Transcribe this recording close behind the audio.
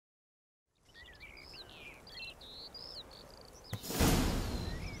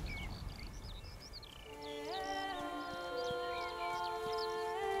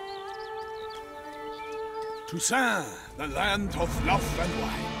Toussaint, the land of love and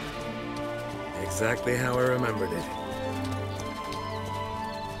wine. Exactly how I remembered it.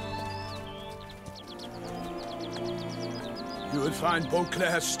 You will find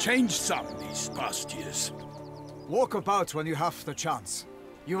Beauclair has changed some these past years. Walk about when you have the chance.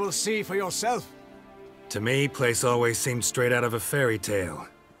 You will see for yourself. To me, place always seemed straight out of a fairy tale.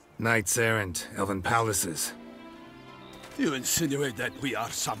 Knights errant, elven palaces. You insinuate that we are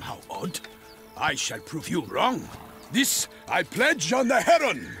somehow odd? I shall prove you wrong. This I pledge on the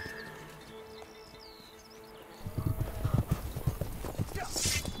Heron!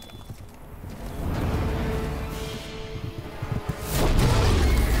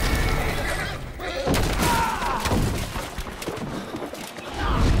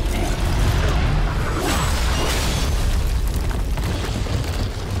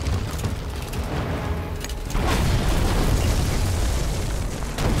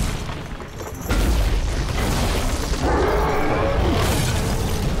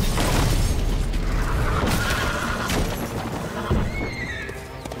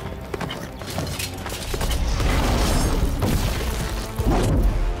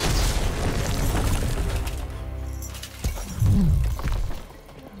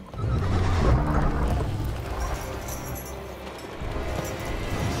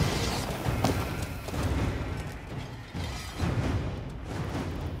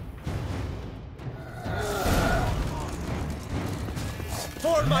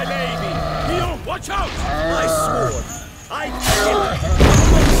 For my lady! Guillaume, watch out! My sword! I kill her!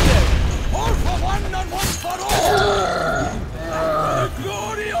 All for one and one for all! For the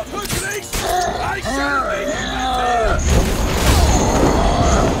glory of her grace, I shall make it happen!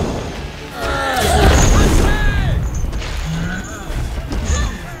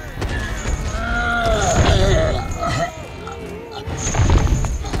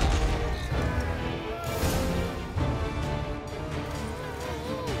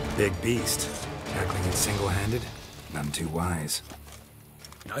 Big beast. Tackling it single-handed? None too wise.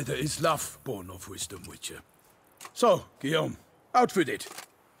 Neither is love born of wisdom, Witcher. So, Guillaume, out with it.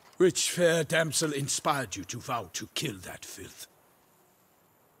 Which fair damsel inspired you to vow to kill that filth?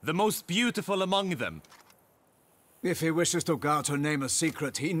 The most beautiful among them. If he wishes to guard her name a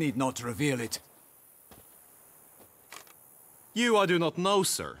secret, he need not reveal it. You I do not know,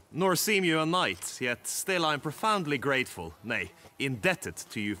 sir, nor seem you a knight, yet still I am profoundly grateful, nay, indebted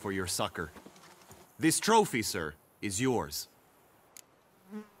to you for your succor. This trophy, sir, is yours.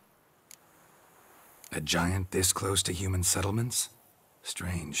 A giant this close to human settlements?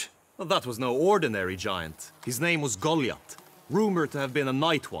 Strange. Well, that was no ordinary giant. His name was Goliath, rumored to have been a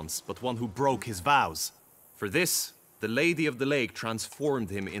knight once, but one who broke his vows. For this, the Lady of the Lake transformed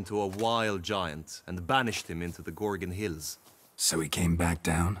him into a wild giant and banished him into the Gorgon Hills. So he came back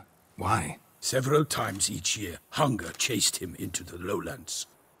down? Why? Several times each year, hunger chased him into the lowlands.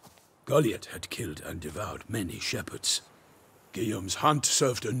 Goliath had killed and devoured many shepherds. Guillaume's hunt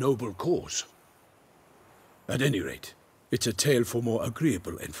served a noble cause. At any rate, it's a tale for more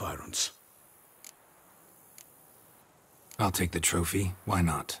agreeable environs. I'll take the trophy. Why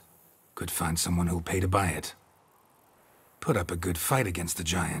not? Could find someone who'll pay to buy it. Put up a good fight against the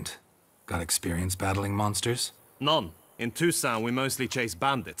giant. Got experience battling monsters? None. In Toussaint, we mostly chase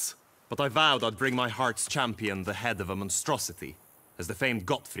bandits. But I vowed I'd bring my heart's champion the head of a monstrosity, as the famed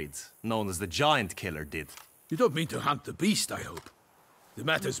Gottfried, known as the Giant Killer, did. You don't mean to hunt the beast, I hope. The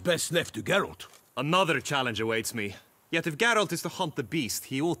matter's best left to Geralt. Another challenge awaits me. Yet if Geralt is to hunt the beast,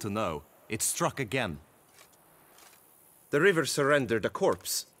 he ought to know. It struck again. The river surrendered a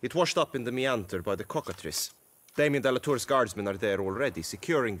corpse. It washed up in the meander by the cockatrice. Damien de la Tour's guardsmen are there already,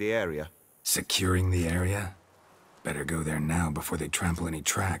 securing the area. Securing the area? Better go there now before they trample any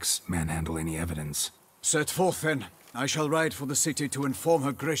tracks, manhandle any evidence. Set forth then. I shall ride for the city to inform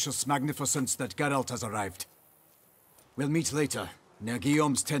her gracious magnificence that Geralt has arrived. We'll meet later, near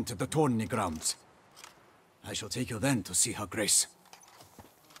Guillaume's tent at the Tourney grounds. I shall take you then to see her grace.